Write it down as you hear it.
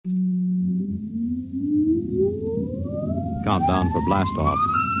Countdown for blast off.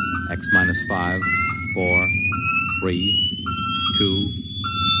 X minus 5, 4, 3, 2,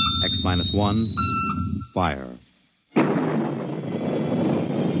 X minus 1, fire.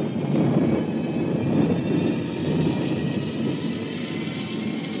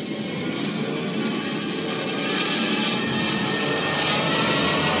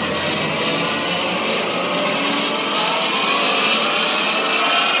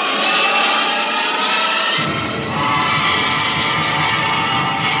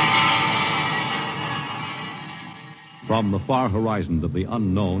 From the far horizons of the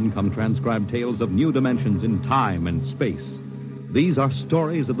unknown come transcribed tales of new dimensions in time and space. These are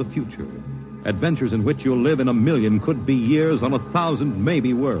stories of the future, adventures in which you'll live in 1,000,000 could-be years on 1,000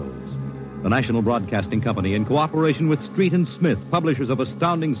 maybe worlds. The National Broadcasting Company, in cooperation with Street and Smith, publishers of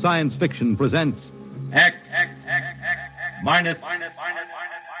astounding science fiction, presents X minus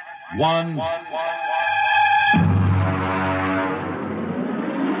 1.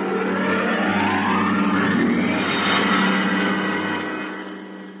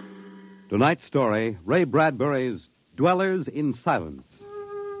 Tonight's story, Ray Bradbury's Dwellers in Silence.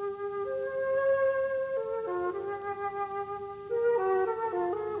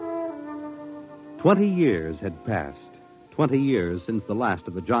 "20 years had passed. 20 years since the last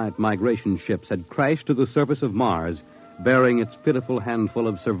of the giant migration ships had crashed to the surface of Mars, bearing its pitiful handful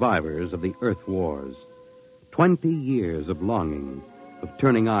of survivors of the Earth Wars. 20 years of longing, of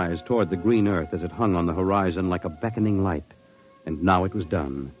turning eyes toward the green Earth as it hung on the horizon like a beckoning light. And now it was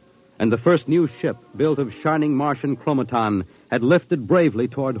done. And the first new ship, built of shining Martian chromaton, had lifted bravely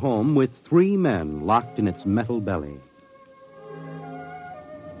toward home with 3 men locked in its metal belly.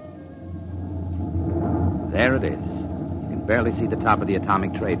 There it is. You can barely see the top of the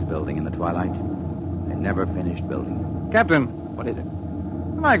Atomic Trades building in the twilight. They never finished building. Captain, What is it?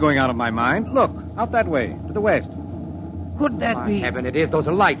 am I going out of my mind? Look, out that way, to the west. Could that be... Heaven, it is. Those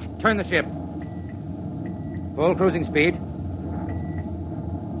are lights. Turn the ship. Full cruising speed.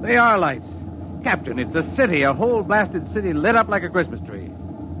 They are lights. Captain, it's a city, a whole blasted city lit up like a Christmas tree.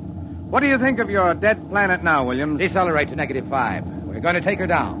 What do you think of your dead planet now, Williams? Decelerate to -5. We're going to take her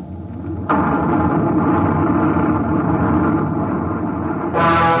down.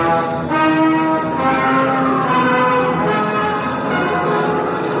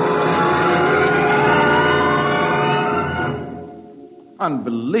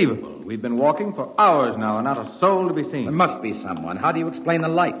 Unbelievable. We've been walking for hours now and not a soul to be seen. There must be someone. How do you explain the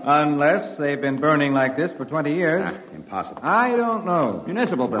light? Unless they've been burning like this for 20 years. Impossible. I don't know.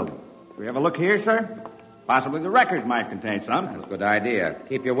 Municipal building. Can we have a look here, sir? Possibly the records might contain some. That's a good idea.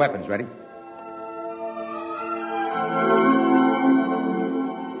 Keep your weapons ready.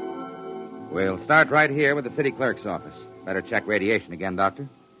 We'll start right here with the city clerk's office. Better check radiation again, Doctor.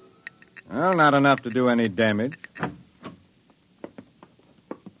 Well, not enough to do any damage.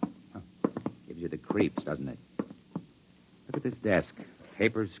 Gives you the creeps, doesn't it? Look at this desk.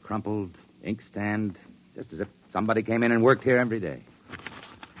 Papers crumpled, inkstand, just as if somebody came in and worked here every day.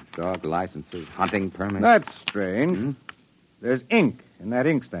 Dog licenses, hunting permits. That's strange. There's ink in that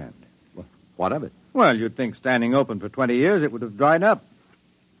inkstand. Well, what of it? Well, you'd think standing open for 20 years it would have dried up.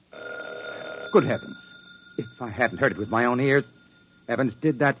 Good heavens. If I hadn't heard it with my own ears. Evans,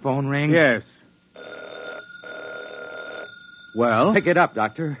 did that phone ring? Yes. Well? Pick it up,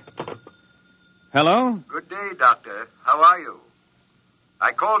 Doctor. Hello? Good day, Doctor. How are you?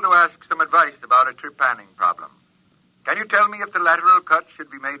 I called to ask some advice about a trepanning problem. Can you tell me if the lateral cut should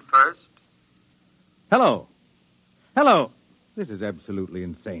be made first? Hello? Hello? This is absolutely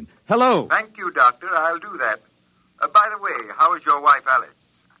insane. Hello? Thank you, Doctor. I'll do that. By the way, how is your wife, Alice?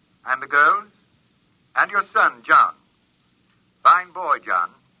 And the girls? And your son, John? Fine boy, John.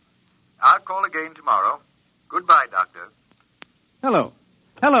 I'll call again tomorrow. Goodbye, Doctor. Hello?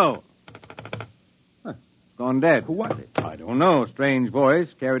 Hello? Gone dead. Who was it? I don't know. Strange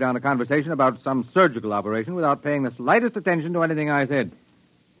voice carried on a conversation about some surgical operation without paying the slightest attention to anything I said.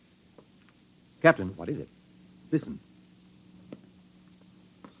 Captain. What is it? Listen.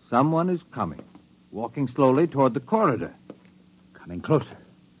 Someone is coming, walking slowly toward the corridor. Coming closer.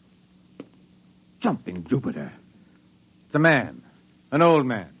 Jumping Jupiter. It's a man. An old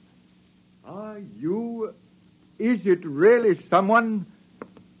man. Are you... Is it really someone?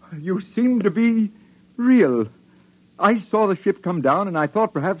 You seem to be real. I saw the ship come down, and I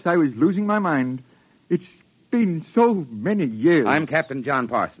thought perhaps I was losing my mind. It's been so many years. I'm Captain John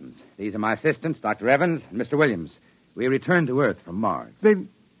Parsons. These are my assistants, Dr. Evans and Mr. Williams. We returned to Earth from Mars. Then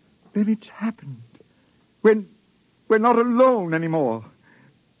it's happened. We're not alone anymore.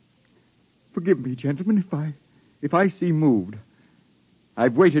 Forgive me, gentlemen, if I seem moved.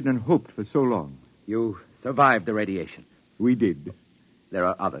 I've waited and hoped for so long. You survived the radiation. We did. There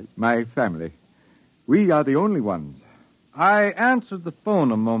are others. My family. We are the only ones. I answered the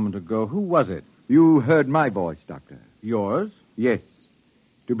phone a moment ago. Who was it? You heard my voice, Doctor. Yours? Yes.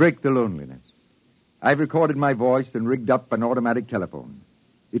 To break the loneliness. I've recorded my voice and rigged up an automatic telephone.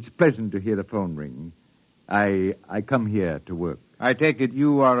 It's pleasant to hear the phone ring. I come here to work. I take it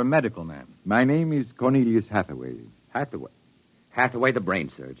you are a medical man. My name is Cornelius Hathaway. Hathaway? Hathaway, the brain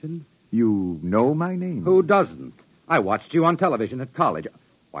surgeon? You know my name? Who doesn't? I watched you on television at college.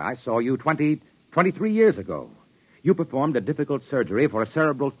 Why, I saw you 23 years ago. You performed a difficult surgery for a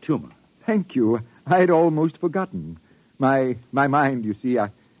cerebral tumor. Thank you. I'd almost forgotten. My mind, you see,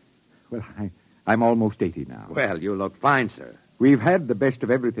 I'm almost 80 now. Well, you look fine, sir. We've had the best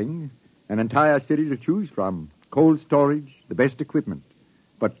of everything. An entire city to choose from. Cold storage, the best equipment.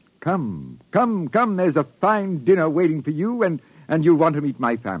 But come. There's a fine dinner waiting for you, and you'll want to meet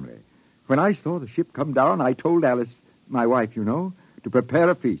my family. When I saw the ship come down, I told Alice, my wife, you know, to prepare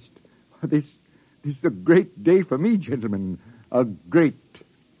a feast. This is a great day for me, gentlemen. A great,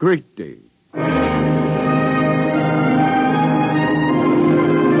 great day.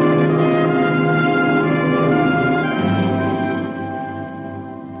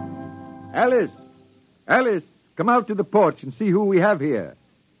 Alice, come out to the porch and see who we have here.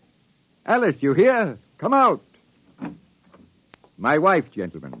 Alice, you here? Come out. My wife,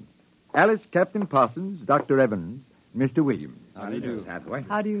 gentlemen. Alice, Captain Parsons, Dr. Evans, Mr. Williams. How do you do, Hathaway?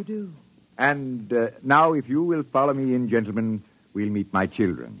 How do you do? And now, if you will follow me in, gentlemen, we'll meet my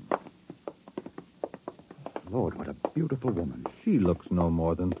children. Lord, what a beautiful woman. She looks no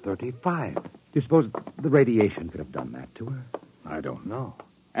more than 35. Do you suppose the radiation could have done that to her? I don't know.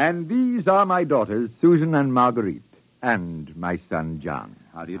 And these are my daughters, Susan and Marguerite, and my son, John.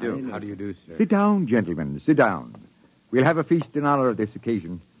 How do you do? How do you do, sir? Sit down, gentlemen, sit down. We'll have a feast in honor of this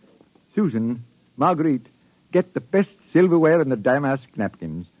occasion. Susan, Marguerite, get the best silverware and the damask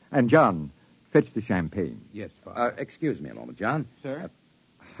napkins. And, John, fetch the champagne. Yes, Father. Excuse me a moment, John. Sir?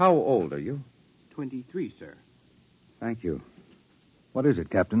 How old are you? 23, sir. Thank you. What is it,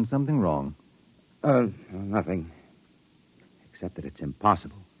 Captain? Something wrong? Nothing. Except that it's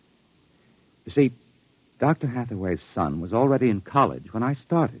impossible. You see, Dr. Hathaway's son was already in college when I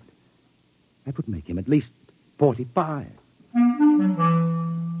started. That would make him at least 45.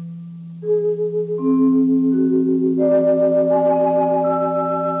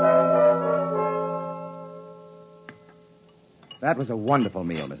 That was a wonderful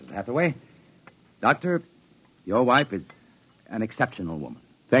meal, Mrs. Hathaway. Doctor, your wife is an exceptional woman.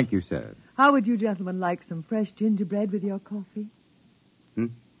 Thank you, sir. How would you gentlemen like some fresh gingerbread with your coffee?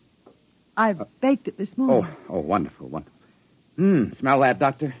 I baked it this morning. Oh, wonderful, wonderful. Smell that,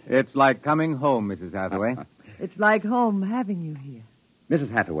 Doctor? It's like coming home, Mrs. Hathaway. It's like home having you here. Mrs.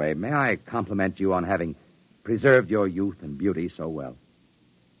 Hathaway, may I compliment you on having preserved your youth and beauty so well?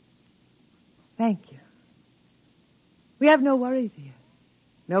 Thank you. We have no worries here.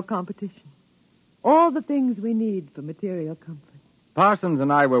 No competition. All the things we need for material comfort. Parsons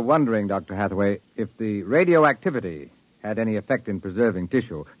and I were wondering, Dr. Hathaway, if the radioactivity had any effect in preserving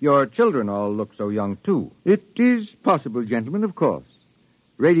tissue. Your children all look so young, too. It is possible, gentlemen, of course.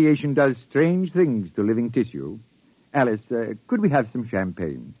 Radiation does strange things to living tissue. Alice, could we have some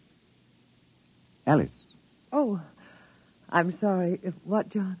champagne? Alice. Oh, I'm sorry. What,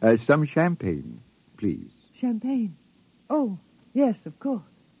 John? Some champagne, please. Champagne. Oh, yes, of course.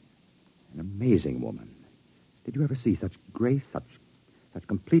 An amazing woman. Did you ever see such grace, such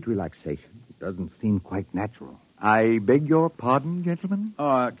complete relaxation? It doesn't seem quite natural. I beg your pardon, gentlemen?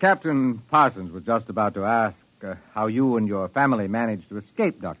 Captain Parsons was just about to ask how you and your family managed to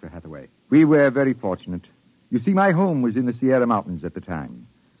escape, Dr. Hathaway. We were very fortunate. You see, my home was in the Sierra Mountains at the time.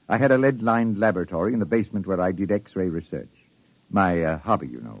 I had a lead-lined laboratory in the basement where I did X-ray research. My hobby,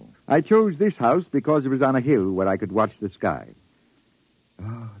 you know. I chose this house because it was on a hill where I could watch the sky.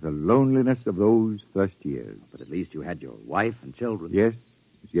 Oh, the loneliness of those first years. But at least you had your wife and children. Yes,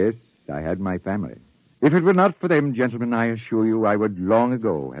 I had my family. If it were not for them, gentlemen, I assure you I would long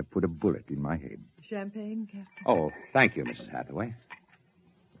ago have put a bullet in my head. Champagne, Captain? Oh, thank you, Mrs. Hathaway.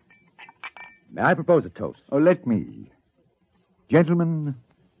 May I propose a toast? Oh, let me. Gentlemen,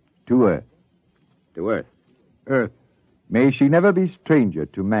 to Earth. To Earth. Earth. May she never be stranger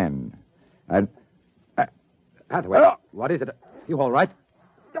to man. And... Hathaway, what is it? You all right?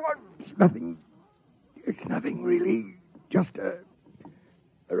 It's nothing. It's nothing, really. Just a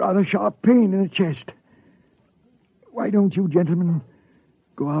rather sharp pain in the chest. Why don't you gentlemen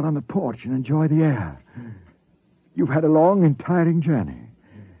go out on the porch and enjoy the air? You've had a long and tiring journey.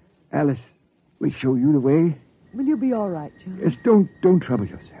 Alice, we'll show you the way. Will you be all right, John? Yes, don't trouble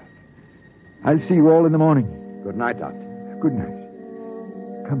yourself. I'll see you all in the morning. Good night, Doctor. Good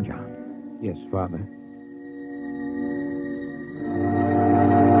night. Come, John. Yes, Father.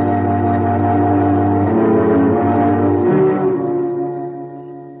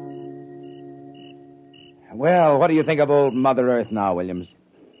 Well, what do you think of old Mother Earth now, Williams?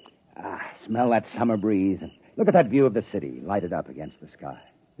 Smell that summer breeze. Look at that view of the city, lighted up against the sky.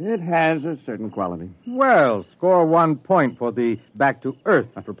 It has a certain quality. Well, score 1 point for the back-to-earth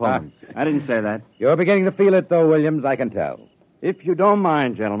proponents. I didn't say that. You're beginning to feel it, though, Williams, I can tell. If you don't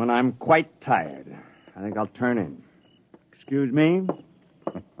mind, gentlemen, I'm quite tired. I think I'll turn in. Excuse me?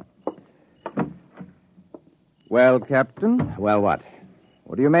 Well, Captain, Well, what?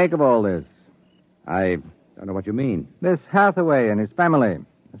 what do you make of all this? I don't know what you mean. This Hathaway and his family.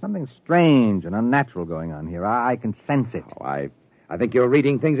 There's something strange and unnatural going on here. I can sense it. Oh, I think you're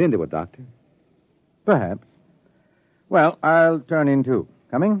reading things into it, Doctor. Perhaps. Well, I'll turn in, too.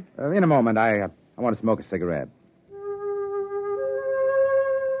 Coming? In a moment, I want to smoke a cigarette.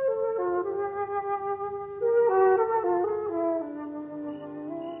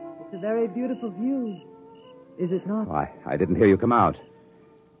 It's a very beautiful view, is it not? Oh, I didn't hear you come out.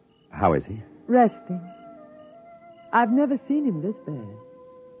 How is he? Resting. I've never seen him this bad.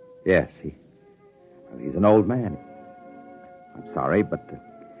 Yes, he's an old man. I'm sorry, but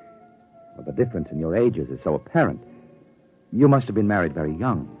the difference in your ages is so apparent. You must have been married very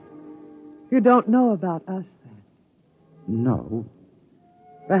young. You don't know about us, then. No,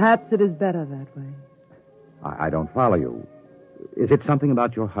 Perhaps it is better that way. I don't follow you. Is it something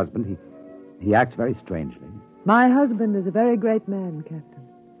about your husband? He acts very strangely. My husband is a very great man, Captain.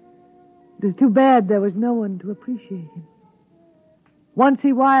 It is too bad there was no one to appreciate him. Once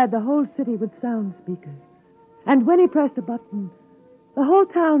he wired the whole city with sound speakers. And when he pressed a button, the whole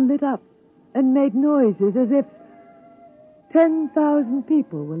town lit up and made noises as if 10,000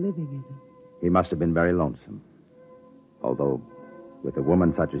 people were living in it. He must have been very lonesome. Although, with a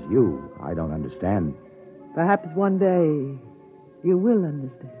woman such as you, I don't understand. Perhaps one day you will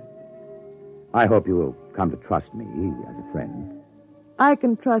understand. I hope you will come to trust me as a friend. I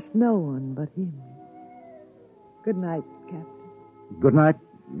can trust no one but him. Good night, Captain. Good night,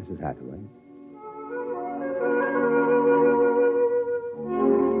 Mrs. Hathaway.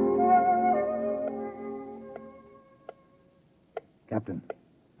 Captain.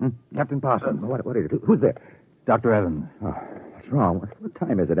 Captain Parsons. What is it? Who's there? Dr. Evans. Oh, what's wrong? What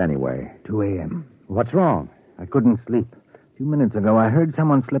time is it anyway? 2 a.m. What's wrong? I couldn't sleep. A few minutes ago, I heard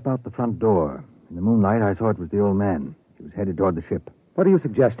someone slip out the front door. In the moonlight, I saw it was the old man. He was headed toward the ship. What are you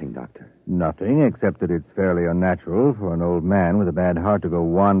suggesting, Doctor? Nothing, except that it's fairly unnatural for an old man with a bad heart to go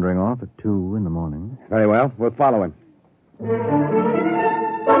wandering off at 2 in the morning. Very well. We'll follow him.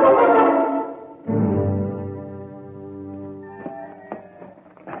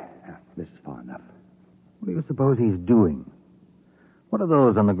 This is far enough. What do you suppose he's doing? What are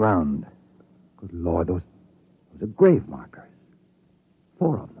those on the ground? Good Lord, those are grave markers.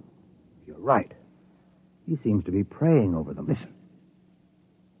 4 of them. You're right. He seems to be praying over them. Listen.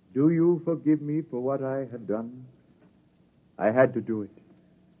 Do you forgive me for what I had done? I had to do it.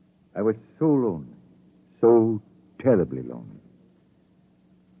 I was so lonely. So terribly lonely.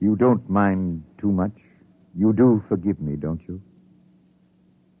 You don't mind too much? You do forgive me, don't you?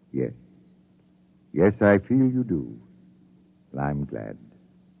 Yes. Yes, I feel you do. Well, I'm glad.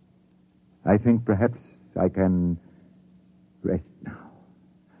 I think perhaps I can rest now.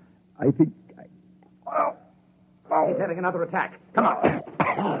 I think He's having another attack. Come on.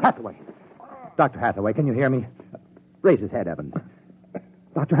 Hathaway. Dr. Hathaway, can you hear me? Raise his head, Evans.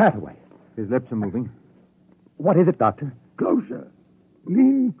 Dr. Hathaway. His lips are moving. What is it, Doctor? Closer.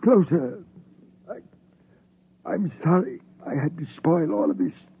 Lean closer. I'm sorry I had to spoil all of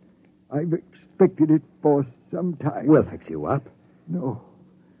this. I've expected it for some time. We'll fix you up. No,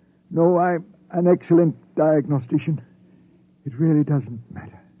 I'm an excellent diagnostician. It really doesn't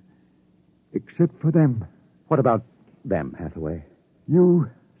matter. Except for them. What about them, Hathaway? You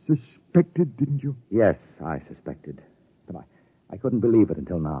suspected, didn't you? Yes, I suspected. But I couldn't believe it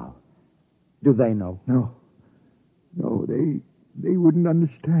until now. Do they know? No, they wouldn't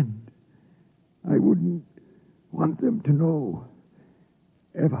understand. I wouldn't want them to know.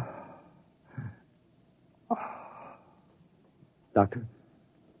 Ever. Doctor?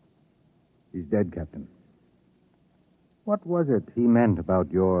 He's dead, Captain. What was it he meant about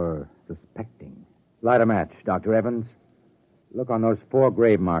your suspecting? Light a match, Dr. Evans. Look on those 4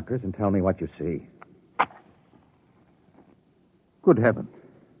 grave markers and tell me what you see. Good heavens.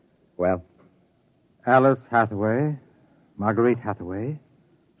 Well? Alice Hathaway, Marguerite Hathaway,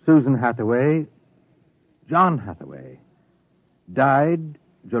 Susan Hathaway, John Hathaway. Died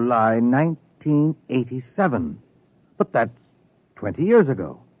July 1987. But that's 20 years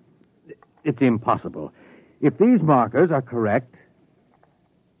ago. It's impossible. If these markers are correct,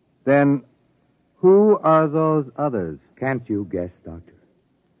 then who are those others? Can't you guess, Doctor?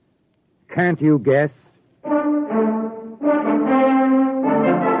 Can't you guess?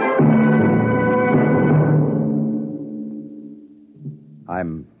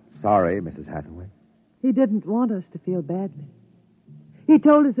 I'm sorry, Mrs. Hathaway. He didn't want us to feel badly. He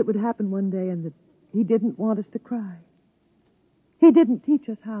told us it would happen one day and that he didn't want us to cry. He didn't teach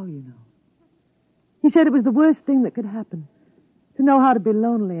us how, you know. He said it was the worst thing that could happen, to know how to be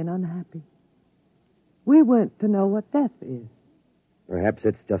lonely and unhappy. We weren't to know what death is. Perhaps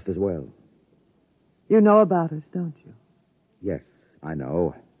it's just as well. You know about us, don't you? Yes, I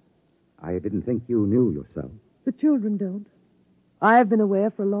know. I didn't think you knew yourself. The children don't. I've been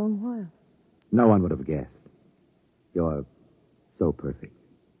aware for a long while. No one would have guessed. You're so perfect.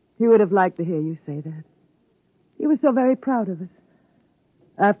 He would have liked to hear you say that. He was so very proud of us.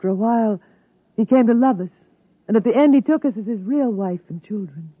 After a while, he came to love us, and at the end he took us as his real wife and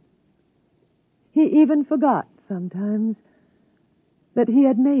children. He even forgot, sometimes, that he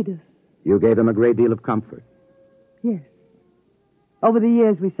had made us. You gave him a great deal of comfort. Yes. Over the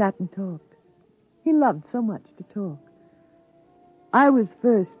years, we sat and talked. He loved so much to talk. I was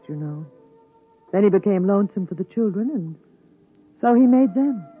first, you know. Then he became lonesome for the children, and so he made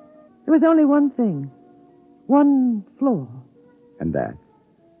them. There was only one thing. One flaw. And that?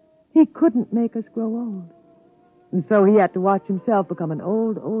 He couldn't make us grow old. And so he had to watch himself become an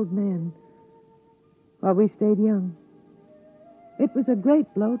old, old man while we stayed young. It was a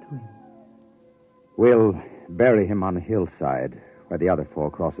great blow to him. We'll bury him on the hillside where the other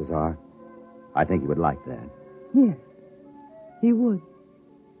 4 crosses are. I think he would like that. Yes, he would.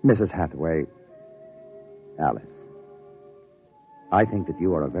 Mrs. Hathaway, Alice, I think that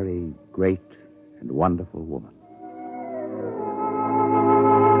you are a very great and wonderful woman.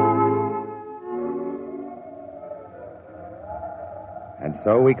 And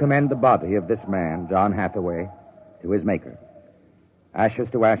so we commend the body of this man, John Hathaway, to his Maker. Ashes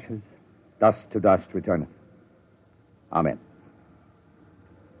to ashes, dust to dust returneth. Amen.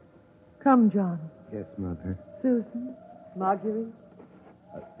 Come, John. Yes, Mother. Susan, Marguerite.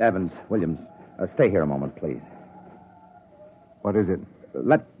 Evans, Williams, stay here a moment, please. What is it?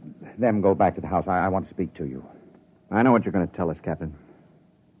 Let them go back to the house. I want to speak to you. I know what you're going to tell us, Captain.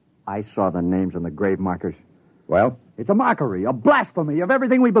 I saw the names on the grave markers. Well? It's a mockery, a blasphemy of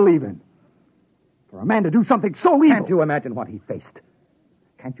everything we believe in. For a man to do something so evil. Can't you imagine what he faced?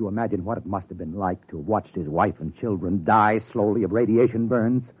 Can't you imagine what it must have been like to have watched his wife and children die slowly of radiation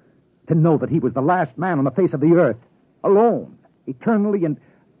burns? To know that he was the last man on the face of the earth, alone, eternally and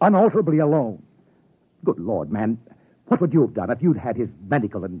unalterably alone. Good Lord, man, what would you have done if you'd had his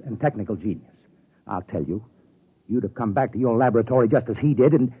medical and technical genius? I'll tell you, you'd have come back to your laboratory just as he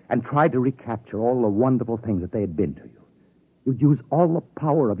did and tried to recapture all the wonderful things that they had been to you. You'd use all the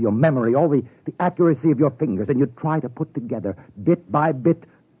power of your memory, all the accuracy of your fingers, and you'd try to put together, bit by bit,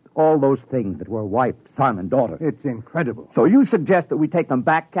 all those things that were wife, son, and daughter. It's incredible. So you suggest that we take them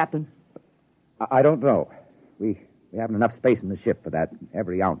back, Captain? I don't know. We haven't enough space in the ship for that.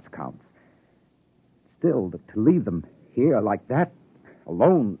 Every ounce counts. Still, to leave them here like that,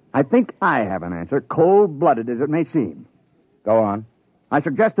 alone... I think I have an answer, cold-blooded as it may seem. Go on. I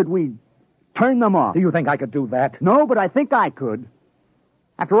suggested we turn them off. Do you think I could do that? No, but I think I could.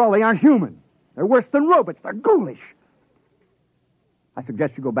 After all, they aren't human. They're worse than robots. They're ghoulish. I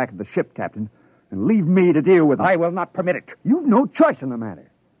suggest you go back to the ship, Captain, and leave me to deal with them. I will not permit it. You've no choice in the matter.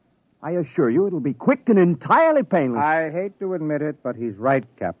 I assure you it'll be quick and entirely painless. I hate to admit it, but he's right,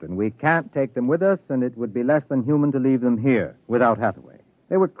 Captain. We can't take them with us, and it would be less than human to leave them here without Hathaway.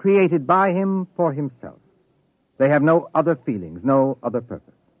 They were created by him for himself. They have no other feelings, no other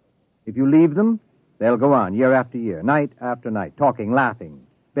purpose. If you leave them, they'll go on year after year, night after night, talking, laughing,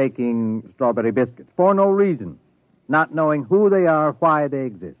 baking strawberry biscuits for no reason, not knowing who they are, why they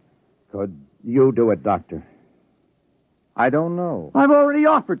exist. Could you do it, Doctor? I don't know. I've already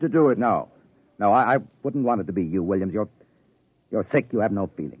offered to do it. No, I wouldn't want it to be you, Williams. You're sick. You have no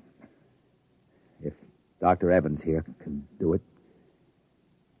feelings. If Dr. Evans here can do it,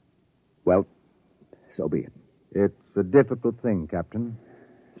 well, so be it. It's a difficult thing, Captain.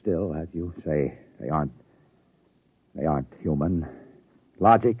 Still, as you say, they aren't human.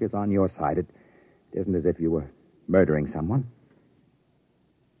 Logic is on your side. It isn't as if you were murdering someone.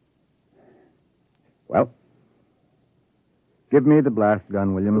 Well, give me the blast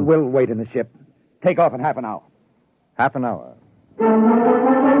gun, William. We'll wait in the ship. Take off in half an hour. Half an hour.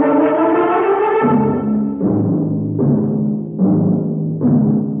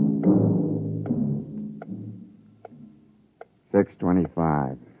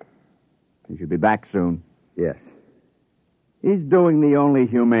 6:25. He should be back soon. Yes. He's doing the only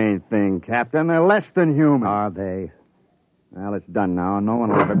humane thing, Captain. They're less than human. Are they? Well, it's done now. No one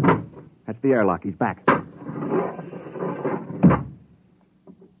will ever... That's the airlock. He's back.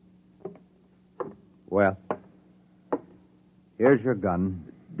 Well, here's your gun.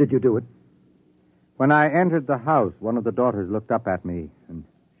 Did you do it? When I entered the house, one of the daughters looked up at me, and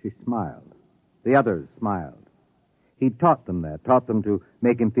she smiled. The others smiled. He taught them that, taught them to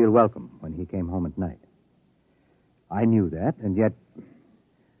make him feel welcome when he came home at night. I knew that, and yet...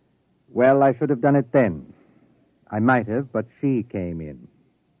 Well, I should have done it then. I might have, but she came in.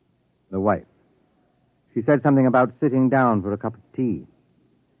 The wife. She said something about sitting down for a cup of tea.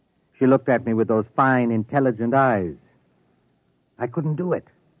 She looked at me with those fine, intelligent eyes. I couldn't do it.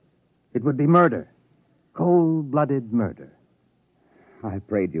 It would be murder. Cold-blooded murder. I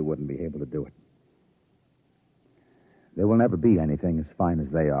prayed you wouldn't be able to do it. There will never be anything as fine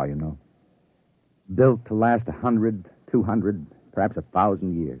as they are, you know. Built to last 100, 200, perhaps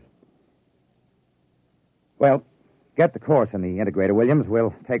 1,000 years. Well, get the course in the integrator, Williams.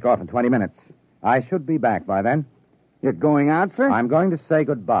 We'll take off in 20 minutes. I should be back by then. You're going out, sir? I'm going to say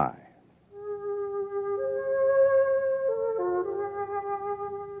goodbye.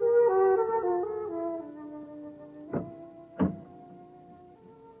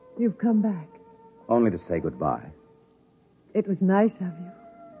 You've come back. Only to say goodbye. It was nice of you.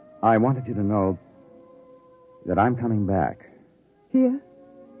 I wanted you to know that I'm coming back. Here?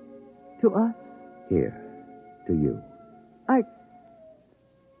 To us? Here. To you.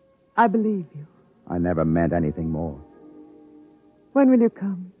 I believe you. I never meant anything more. When will you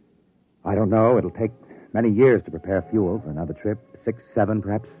come? I don't know. It'll take many years to prepare fuel for another trip. 6, 7,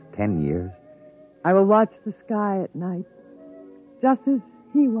 perhaps 10 years. I will watch the sky at night, just as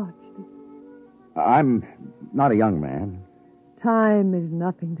he watched it. I'm not a young man. Time is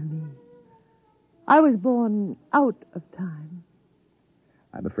nothing to me. I was born out of time.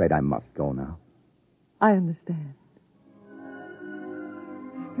 I'm afraid I must go now. I understand.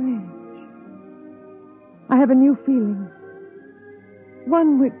 Strange. I have a new feeling.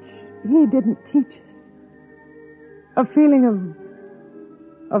 One which he didn't teach us. A feeling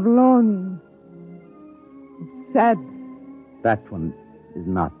of longing, of sadness. That one is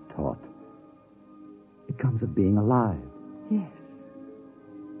not taught. It comes of being alive. Yes,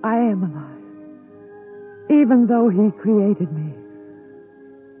 I am alive. Even though he created me,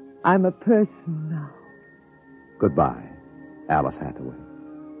 I'm a person now. Goodbye, Alice Hathaway.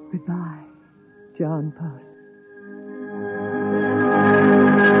 Goodbye, John Parsons.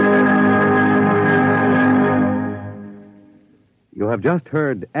 You have just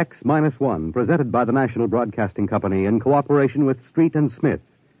heard X-1, presented by the National Broadcasting Company in cooperation with Street and Smith,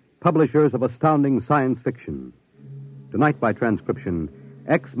 publishers of astounding science fiction. Tonight, by transcription,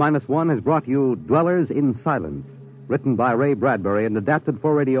 X-1 has brought you Dwellers in Silence, written by Ray Bradbury and adapted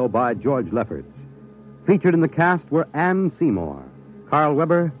for radio by George Lefferts. Featured in the cast were Anne Seymour, Carl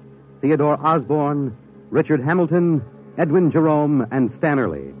Weber, Theodore Osborne, Richard Hamilton, Edwin Jerome, and Stan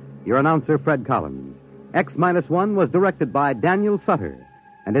Early. Your announcer, Fred Collins. X-1 was directed by Daniel Sutter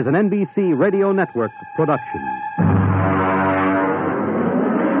and is an NBC Radio Network production.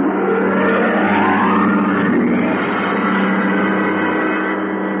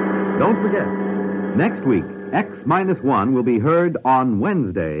 Don't forget, next week, X-1 will be heard on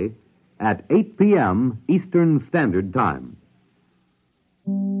Wednesday at 8 p.m. Eastern Standard Time.